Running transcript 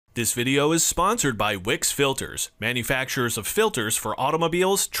This video is sponsored by Wix Filters, manufacturers of filters for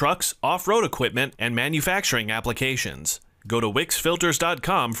automobiles, trucks, off-road equipment, and manufacturing applications. Go to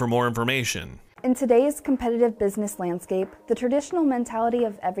wixfilters.com for more information. In today's competitive business landscape, the traditional mentality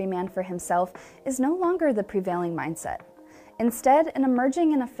of every man for himself is no longer the prevailing mindset. Instead, an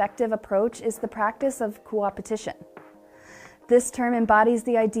emerging and effective approach is the practice of coopetition. This term embodies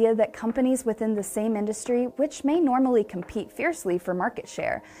the idea that companies within the same industry, which may normally compete fiercely for market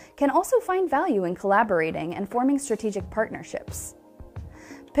share, can also find value in collaborating and forming strategic partnerships.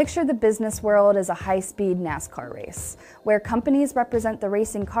 Picture the business world as a high-speed NASCAR race, where companies represent the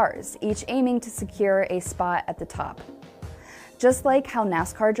racing cars, each aiming to secure a spot at the top. Just like how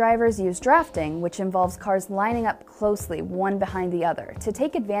NASCAR drivers use drafting, which involves cars lining up closely one behind the other to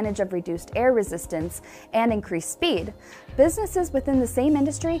take advantage of reduced air resistance and increased speed, businesses within the same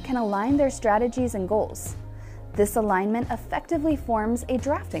industry can align their strategies and goals. This alignment effectively forms a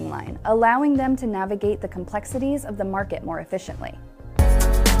drafting line, allowing them to navigate the complexities of the market more efficiently.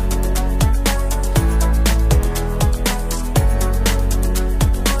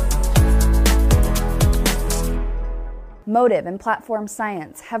 Motive and Platform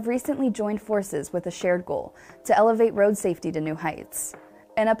Science have recently joined forces with a shared goal to elevate road safety to new heights.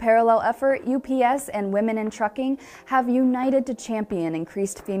 In a parallel effort, UPS and Women in Trucking have united to champion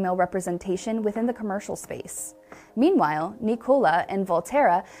increased female representation within the commercial space. Meanwhile, Nikola and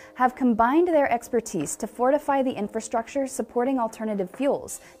Voltera have combined their expertise to fortify the infrastructure supporting alternative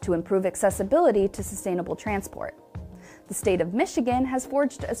fuels to improve accessibility to sustainable transport. The state of Michigan has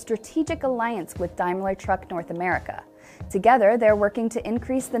forged a strategic alliance with Daimler Truck North America. Together, they're working to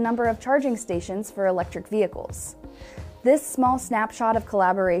increase the number of charging stations for electric vehicles. This small snapshot of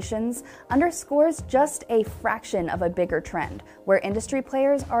collaborations underscores just a fraction of a bigger trend, where industry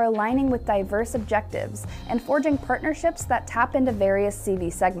players are aligning with diverse objectives and forging partnerships that tap into various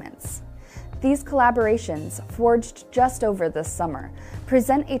CV segments. These collaborations, forged just over this summer,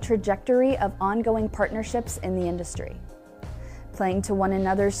 present a trajectory of ongoing partnerships in the industry. Playing to one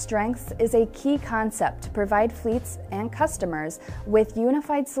another's strengths is a key concept to provide fleets and customers with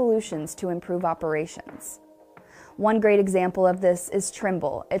unified solutions to improve operations. One great example of this is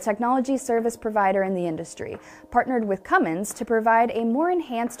Trimble, a technology service provider in the industry, partnered with Cummins to provide a more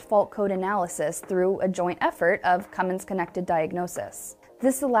enhanced fault code analysis through a joint effort of Cummins Connected Diagnosis.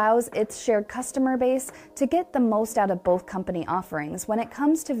 This allows its shared customer base to get the most out of both company offerings when it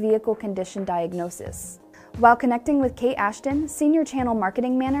comes to vehicle condition diagnosis. While connecting with Kate Ashton, Senior Channel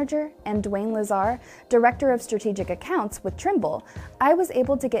Marketing Manager, and Dwayne Lazar, Director of Strategic Accounts with Trimble, I was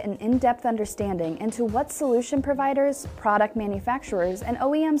able to get an in-depth understanding into what solution providers, product manufacturers, and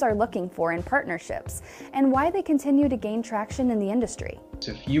OEMs are looking for in partnerships, and why they continue to gain traction in the industry.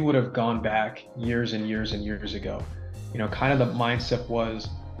 If you would have gone back years and years and years ago, kind of the mindset was,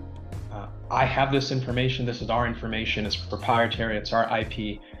 I have this information, this is our information, it's proprietary, it's our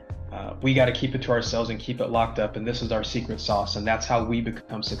IP. We got to keep it to ourselves and keep it locked up, and this is our secret sauce, and that's how we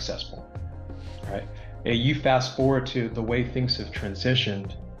become successful, right? You fast forward to the way things have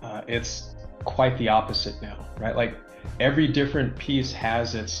transitioned, it's quite the opposite now, right? Like every different piece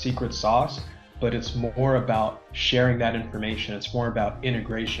has its secret sauce, but it's more about sharing that information. It's more about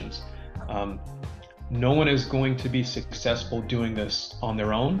integrations. No one is going to be successful doing this on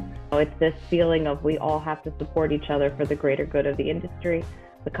their own. It's this feeling of we all have to support each other for the greater good of the industry,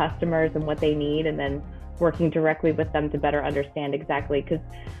 the customers and what they need, and then working directly with them to better understand exactly. Because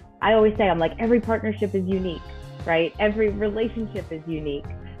I always say, I'm like, every partnership is unique, right? Every relationship is unique.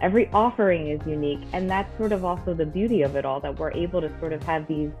 Every offering is unique. And that's sort of also the beauty of it all, that we're able to sort of have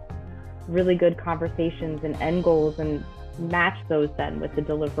these really good conversations and end goals and match those then with the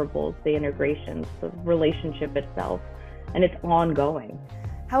deliverables, the integrations, the relationship itself. And it's ongoing.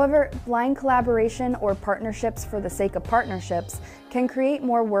 However, blind collaboration or partnerships for the sake of partnerships can create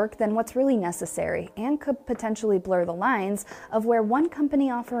more work than what's really necessary and could potentially blur the lines of where one company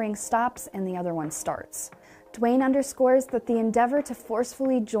offering stops and the other one starts. Dwayne underscores that the endeavor to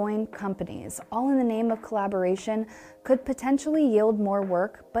forcefully join companies, all in the name of collaboration, could potentially yield more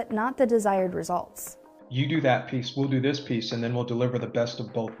work, but not the desired results. You do that piece, we'll do this piece, and then we'll deliver the best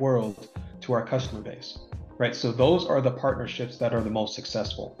of both worlds to our customer base. Right, so those are the partnerships that are the most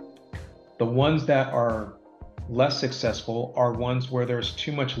successful. The ones that are less successful are ones where there's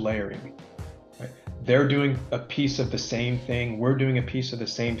too much layering. Right? They're doing a piece of the same thing, we're doing a piece of the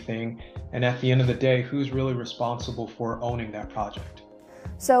same thing, and at the end of the day, who's really responsible for owning that project?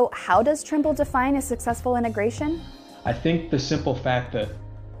 So how does Trimble define a successful integration? I think the simple fact that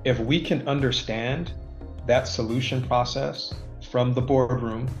if we can understand that solution process from the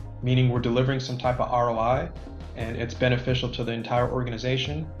boardroom, meaning we're delivering some type of ROI, and it's beneficial to the entire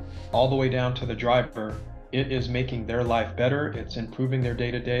organization, all the way down to the driver. It is making their life better. It's improving their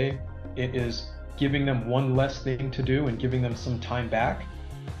day-to-day. It is giving them one less thing to do and giving them some time back.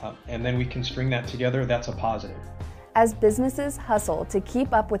 And then we can string that together. That's a positive. As businesses hustle to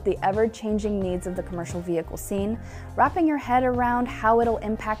keep up with the ever-changing needs of the commercial vehicle scene, wrapping your head around how it'll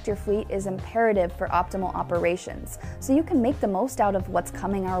impact your fleet is imperative for optimal operations, so you can make the most out of what's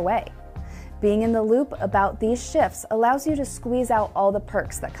coming our way. Being in the loop about these shifts allows you to squeeze out all the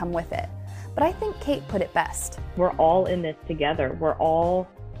perks that come with it. But I think Kate put it best. We're all in this together. We're all,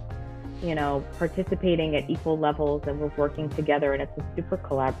 participating at equal levels, and we're working together, and it's a super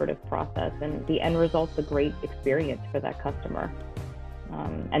collaborative process, and the end result's a great experience for that customer,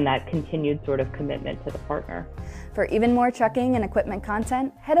 and that continued sort of commitment to the partner. For even more trucking and equipment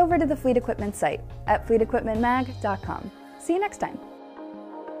content, head over to the Fleet Equipment site at fleetequipmentmag.com. See you next time.